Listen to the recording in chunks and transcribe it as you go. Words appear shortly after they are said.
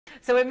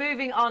So we're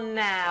moving on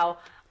now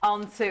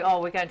onto,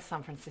 we're going to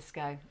San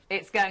Francisco.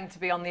 It's going to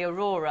be on the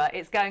Aurora.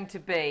 It's going to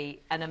be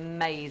an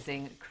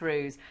amazing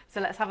cruise. So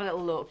let's have a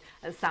little look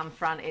at San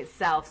Fran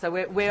itself. So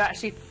we're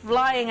actually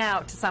flying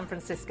out to San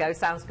Francisco.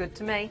 Sounds good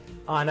to me.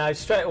 I know,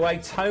 straight away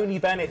Tony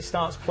Bennett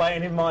starts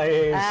playing in my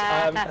ears.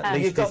 At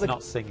least he's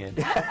not singing.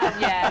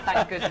 Yeah,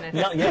 thank goodness.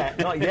 Not yet,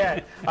 not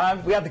yet.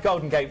 We had the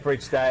Golden Gate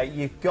Bridge there.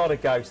 You've got to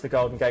go to the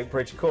Golden Gate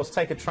Bridge. Of course,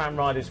 take a tram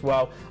ride as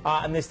well.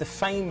 And there's the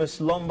famous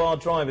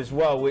Lombard Drive as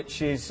well,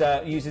 which is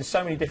used in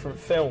so many different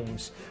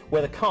films,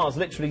 where the cars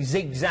literally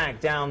zigzag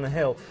down the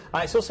hill.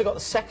 It's also got the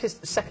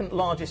second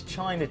largest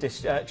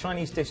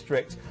Chinese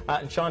district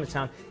in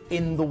Chinatown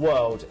in the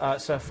world.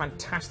 So a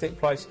fantastic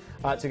place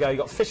to go. You've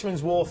got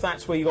Fisherman's Wharf,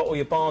 that's where you've got all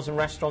your bars and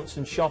restaurants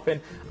and shopping.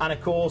 And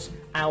of course,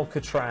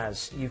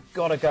 Alcatraz. You've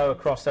got to go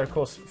across there. Of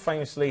course,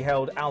 famously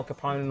held Al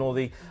Capone and all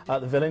the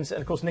villains.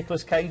 And of course,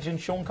 Nicolas Cage and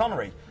Sean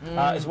Connery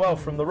as well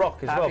from The Rock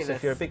as Fabulous. well. So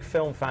if you're a big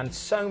film fan,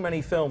 so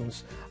many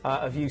films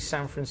have used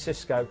San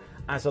Francisco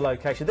as a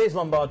location. There's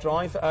Lombard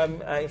Drive.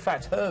 In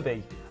fact,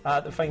 Herbie,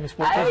 the famous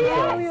Walt Disney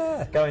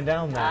film, going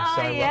down there.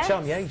 So yes. I'm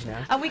showing my age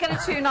now. And we get a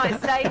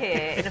 2-night stay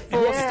here in a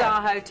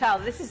 4-star hotel.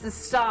 This is the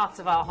start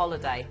of our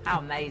holiday. How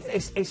amazing.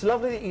 It's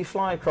lovely that you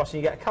fly across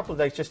and you get a couple of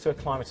days just to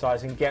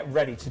acclimatise and get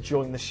ready to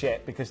join the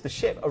ship, because the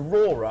ship,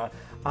 Aurora,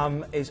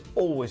 has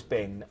always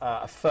been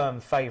a firm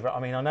favourite. I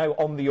mean, I know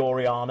on the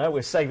Oriana,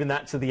 we're saving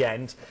that to the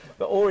end,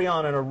 but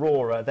Oriana and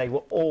Aurora, they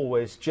were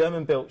always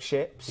German-built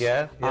ships,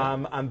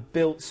 and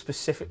built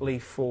specifically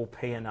for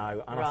P&O,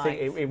 and I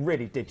think it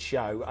really did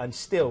show. And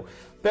still,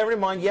 bear in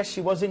mind, yes, she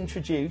was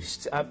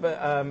introduced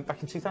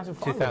back in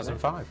 2005.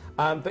 2005.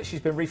 But she's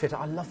been refitted.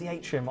 I love the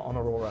atrium on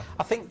Aurora.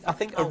 I think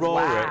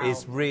Aurora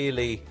is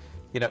really,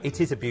 you know,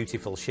 it is a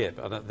beautiful ship,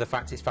 and the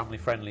fact it's family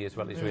friendly as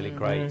well is really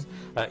great.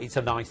 It's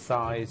a nice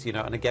size, you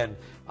know, and again,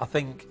 I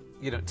think,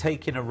 you know,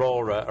 taking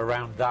Aurora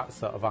around that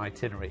sort of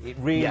itinerary, it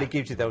really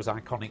gives you those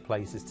iconic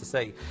places to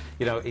see.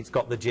 You know, it's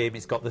got the gym,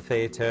 it's got the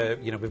theatre,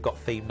 you know, we've got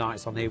theme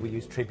nights on here, we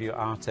use tribute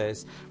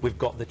artists, we've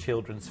got the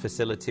children's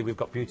facility, we've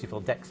got beautiful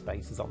deck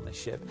spaces on this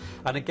ship.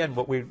 And again,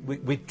 what we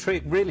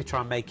really try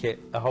and make it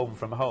a home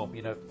from home.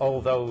 You know,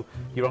 although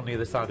you're on the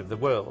other side of the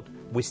world,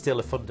 we're still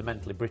a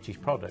fundamentally British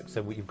product.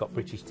 So you've got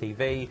British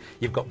TV,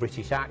 you've got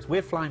British acts.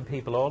 We're flying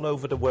people all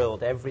over the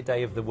world every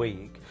day of the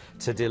week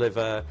to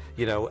deliver,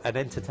 you know, an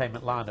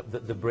entertainment lineup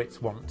that the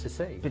Brits want to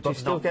see. But you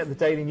still get the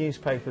daily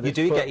newspaper. You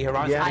do get your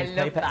Horizon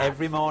newspaper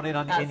every morning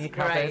in your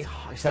cabin.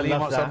 Tell you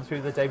what's on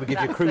through the day. We give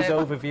you a cruise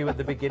overview at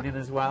the beginning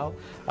as well.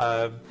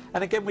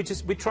 And again, we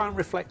try and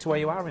reflect where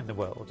you are in the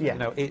world. You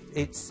know, it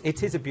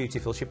is a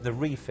beautiful ship. The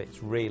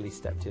refits really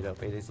stepped it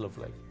up. It is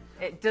lovely.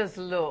 It does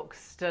look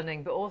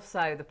stunning, but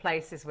also the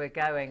places we're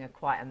going are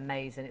quite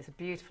amazing. It's a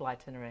beautiful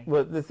itinerary.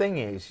 Well, the thing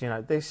is, you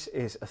know, this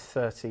is a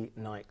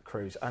 30-night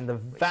cruise, and the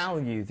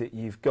value that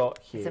you've got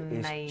here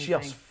is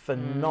just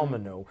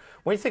phenomenal.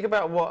 When you think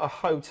about what a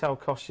hotel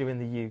costs you in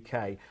the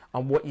UK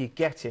and what you're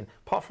getting,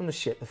 apart from the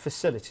ship, the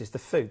facilities, the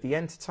food, the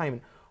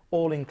entertainment,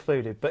 all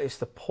included, but it's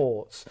the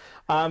ports.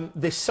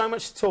 There's so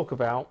much to talk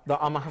about that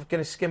I'm going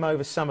to skim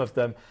over some of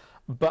them.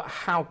 But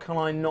how can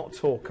I not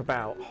talk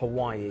about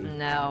Hawaii?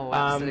 No,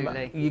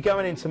 absolutely. You're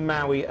going into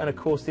Maui, and of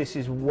course this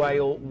is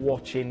whale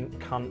watching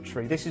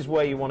country. This is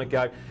where you want to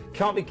go.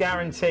 Can't be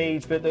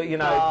guaranteed, but you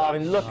know, I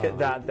mean, look at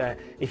that there.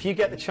 If you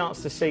get the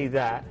chance to see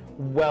that,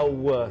 well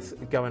worth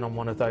going on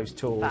one of those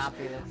tours.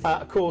 Fabulous.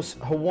 Of course,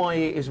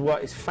 Hawaii is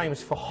what is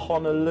famous for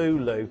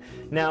Honolulu.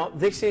 Now,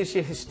 this is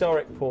your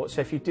historic port, so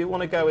if you do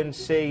want to go and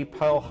see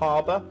Pearl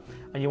Harbor,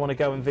 and you want to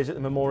go and visit the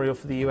memorial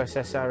for the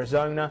USS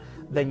Arizona,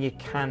 then you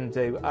can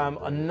do.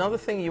 Another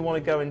thing you want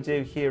to go and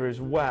do here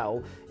as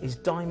well is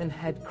Diamond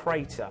Head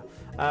Crater.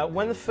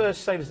 When the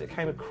first sailors that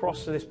came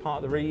across to this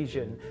part of the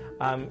region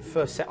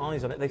first set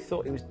eyes on it, they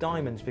thought it was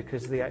diamonds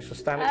because of the actual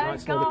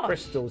stalagmites and all the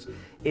crystals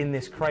in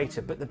this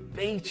crater. But the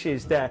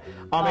beaches there,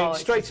 I mean,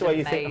 straight away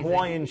you think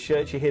Hawaiian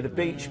shirts, you hear the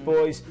Beach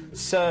Boys,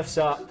 surf's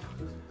up,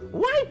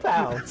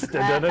 Wipeouts!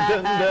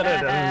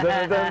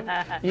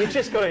 You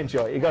just got to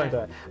enjoy it. You've got to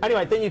enjoy it.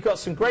 Anyway, then you've got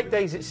some great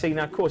days at sea.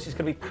 Now, of course, it's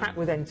going to be packed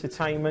with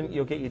entertainment.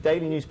 You'll get your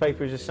daily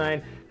newspaper, as you're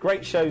saying,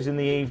 great shows in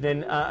the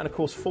evening, and of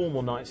course,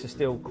 formal nights are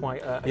still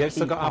quite a key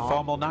so we've got part. our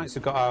formal nights.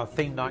 We've got our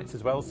theme nights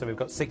as well. So we've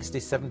got 60s,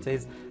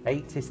 70s,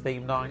 80s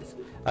theme nights,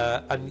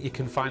 and you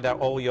can find out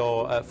all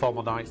your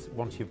formal nights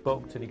once you've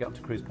booked and you get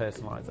onto Cruise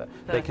Personalizer.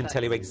 They can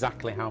tell you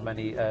exactly how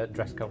many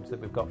dress codes that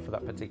we've got for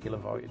that particular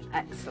voyage.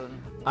 Excellent.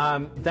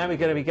 Then we're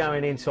going to be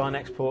going into our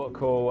next port of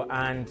call,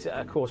 and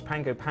of course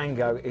Pago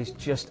Pago is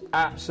just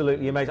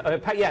absolutely amazing.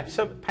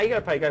 So Pago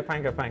Pago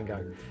Pango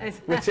Pango,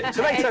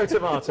 tomato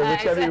tomato,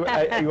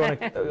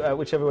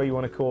 whichever way you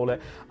want to call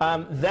it.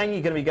 Then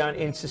you're going to be going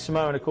into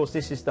Samoa, and of course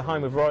this is the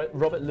home of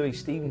Robert Louis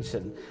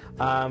Stevenson.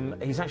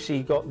 He's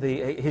actually got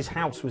his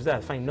house was there,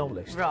 the acclaimed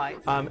novelist. Right.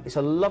 It's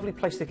a lovely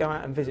place to go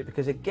out and visit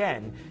because,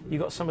 again,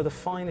 you've got some of the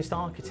finest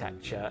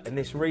architecture in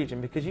this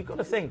region, because you've got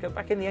to think,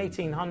 back in the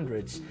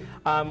 1800s,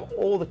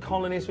 all the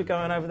colonies were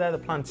going over there, the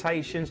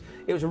plantations.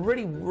 It was a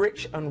really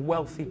rich and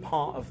wealthy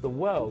part of the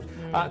world.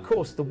 Of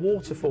course, the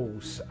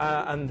waterfalls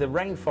and the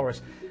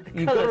rainforest.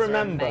 You've got to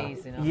remember,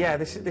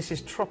 amazing, this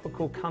is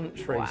tropical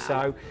country, wow.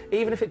 so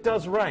even if it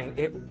does rain,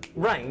 it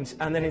rains,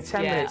 and then in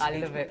 10 minutes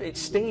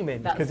it's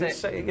steaming because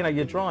it's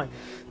you're dry.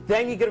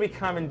 Then you're going to be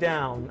coming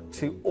down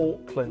to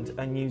Auckland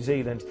and New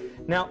Zealand.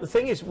 Now the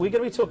thing is, we're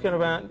going to be talking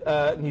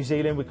about New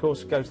Zealand. We of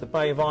course go to the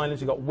Bay of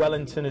Islands. We've got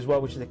Wellington as well,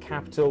 which is the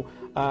capital,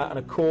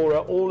 and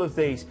Akaroa. All of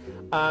these,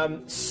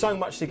 so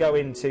much to go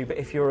into. But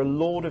if you're a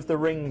Lord of the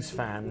Rings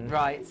fan,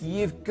 right,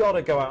 you've got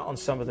to go out on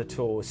some of the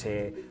tours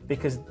here,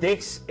 because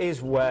this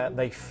is where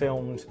they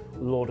filmed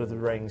Lord of the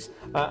Rings.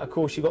 Of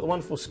course, you've got the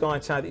wonderful Sky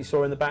Tower that you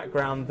saw in the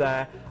background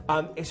there.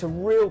 It's a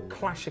real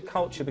clash of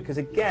culture because,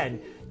 again,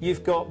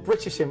 you've got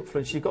British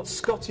influence, you've got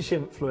Scottish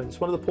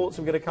influence. One of the ports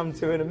we're going to come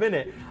to in a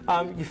minute.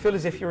 You feel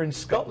as if you're in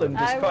Scotland.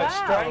 It's quite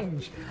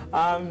strange.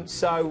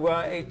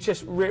 It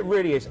just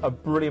really is a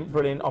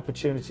brilliant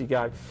opportunity to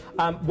go.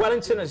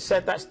 Wellington, as I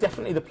said, that's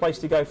definitely the place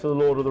to go for the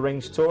Lord of the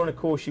Rings tour. And, of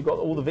course, you've got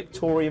all the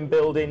Victorian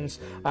buildings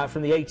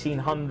from the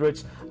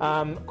 1800s.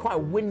 Quite a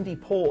windy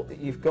port that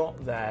you've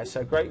got there,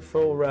 so great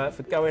for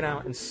going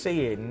out and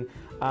seeing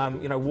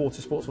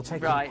water sports or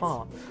taking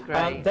part.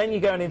 Then you're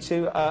going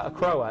into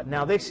Akaroa.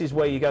 Now this is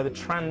where you go, the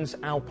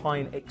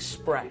Trans-Alpine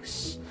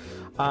Express.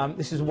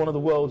 This is one of the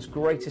world's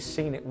greatest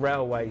scenic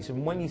railways,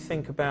 and when you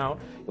think about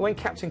when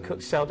Captain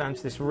Cook sailed down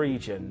to this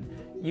region,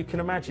 you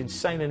can imagine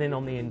sailing in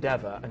on the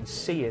Endeavour and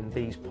seeing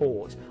these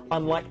ports.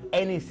 Unlike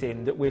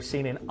anything that we've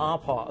seen in our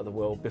part of the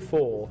world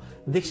before,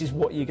 this is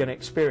what you're going to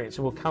experience,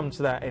 and we'll come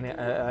to that in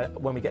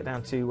when we get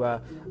down to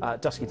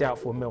Dusky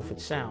Doubtful and Milford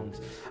Sound.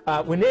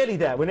 We're nearly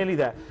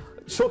there.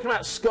 Talking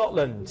about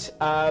Scotland,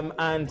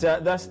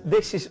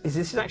 this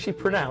is actually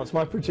pronounced.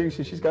 My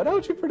producer, she's going, how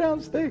do you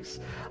pronounce this?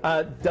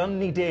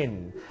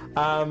 Dunedin,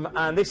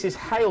 and this is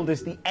hailed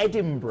as the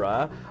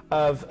Edinburgh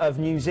of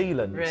New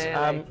Zealand.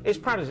 Really? It's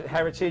proud of its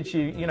heritage.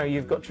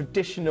 You've got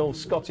traditional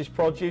Scottish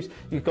produce.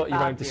 You've got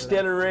your own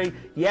distillery.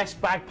 Yes,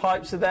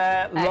 bagpipes are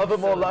there. Excellent. Love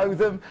them or loathe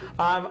them,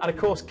 and of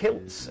course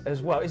kilts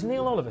as well. Is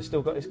Neil Oliver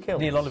still got his kilt?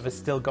 Neil Oliver's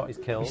still got his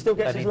kilt. He still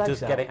gets his legs out. He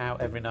does get it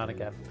out every now and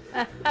again.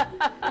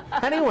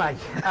 Anyway,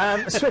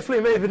 swiftly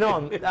moving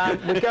on,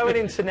 we're going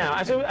into now,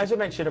 as I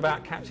mentioned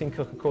about Captain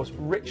Cook, of course,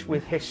 rich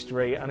with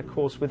history, and of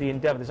course with the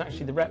Endeavour. There's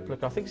actually the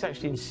replica, I think it's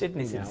actually in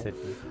Sydney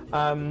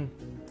now.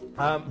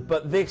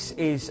 But this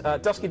is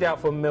Dusky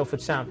Doubtful and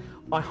Milford Sound.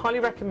 I highly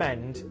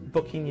recommend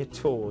booking your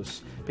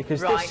tours,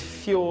 because this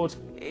fjord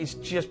is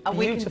just beautiful to go. And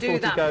we can do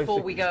that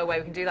before we go away.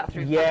 We can do that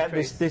through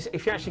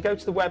if you actually go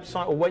to the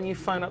website, or when you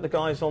phone up the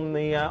guys on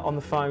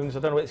the phones, I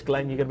don't know if it's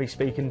Glenn you're going to be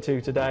speaking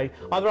to today.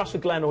 Either ask for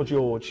Glenn or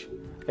George.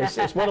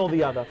 It's one or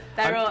the other.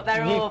 They're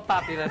all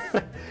fabulous.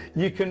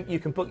 You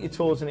can book your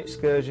tours and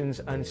excursions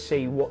and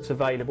see what's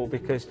available,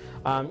 because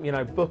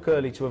book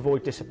early to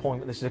avoid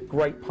disappointment. This is a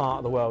great part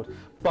of the world.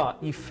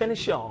 But you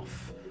finish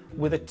off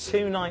with a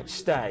 2-night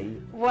stay.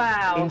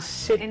 Wow. In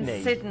Sydney.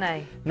 In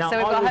Sydney. Now, so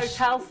we've got a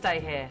hotel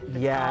stay here.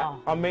 Yeah.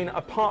 I mean,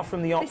 apart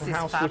from the Opera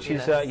House, which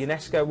is a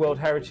UNESCO World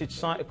Heritage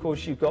Site, of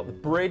course, you've got the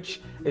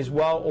bridge as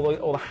well,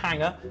 or the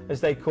hangar,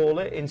 as they call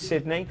it, in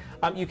Sydney.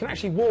 You can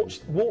actually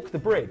walk the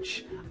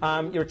bridge.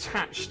 You're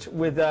attached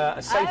with a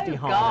safety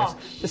harness.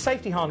 Gosh. The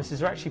safety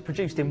harnesses are actually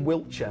produced in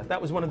Wiltshire.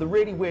 That was one of the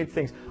really weird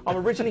things. I'm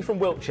originally from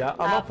Wiltshire.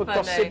 I'm up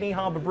across Sydney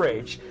Harbour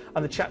Bridge,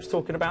 and the chap's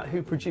talking about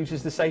who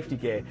produces the safety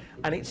gear.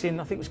 And it's in,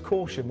 I think it was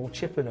Corsham or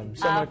Chippenham,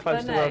 somewhere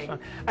close to where.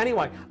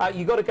 Anyway,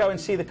 you've got to go and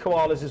see the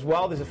koalas as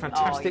well. There's a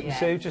fantastic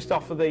zoo just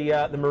off of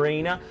the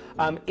marina.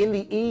 In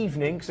the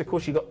evening, because of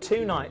course you've got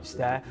 2 nights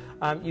there,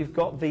 you've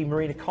got the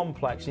marina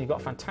complex, and you've got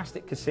a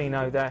fantastic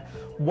casino there.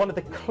 One of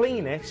the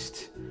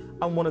cleanest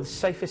and one of the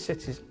safest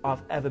cities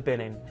I've ever been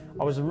in.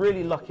 I was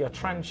really lucky. I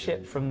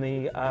transshipped from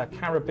the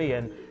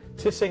Caribbean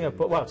to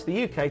Singapore, well, to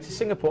the UK, to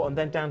Singapore, and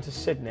then down to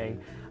Sydney.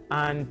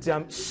 And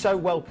so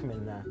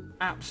welcoming there.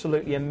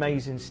 Absolutely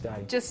amazing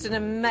stay. Just an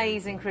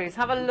amazing cruise.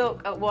 Have a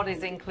look at what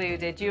is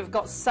included. You've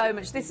got so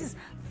much. This is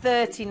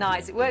 30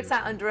 nights. It works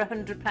out under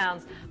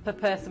 £100 per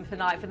person per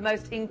night for the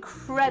most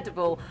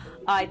incredible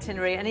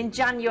itinerary. And in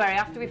January,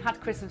 after we've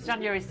had Christmas,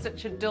 January is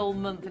such a dull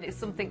month, and it's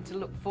something to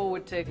look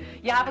forward to.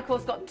 You have, of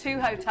course, got 2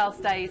 hotel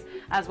stays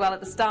as well at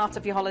the start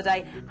of your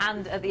holiday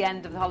and at the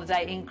end of the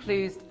holiday,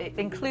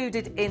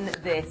 included in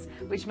this,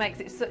 which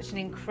makes it such an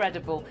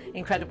incredible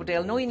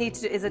deal. And all you need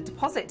to do is a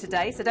deposit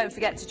today, so don't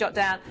forget to jot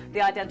down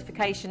the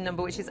identification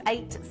number, which is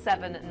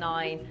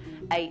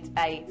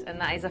 87988, and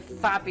that is a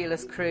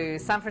fabulous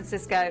cruise. San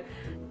Francisco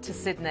to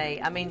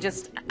Sydney. I mean,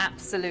 just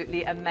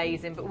absolutely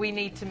amazing. But we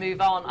need to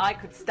move on. I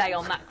could stay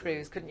on that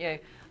cruise, couldn't you?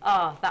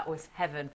 Ah, that was heaven.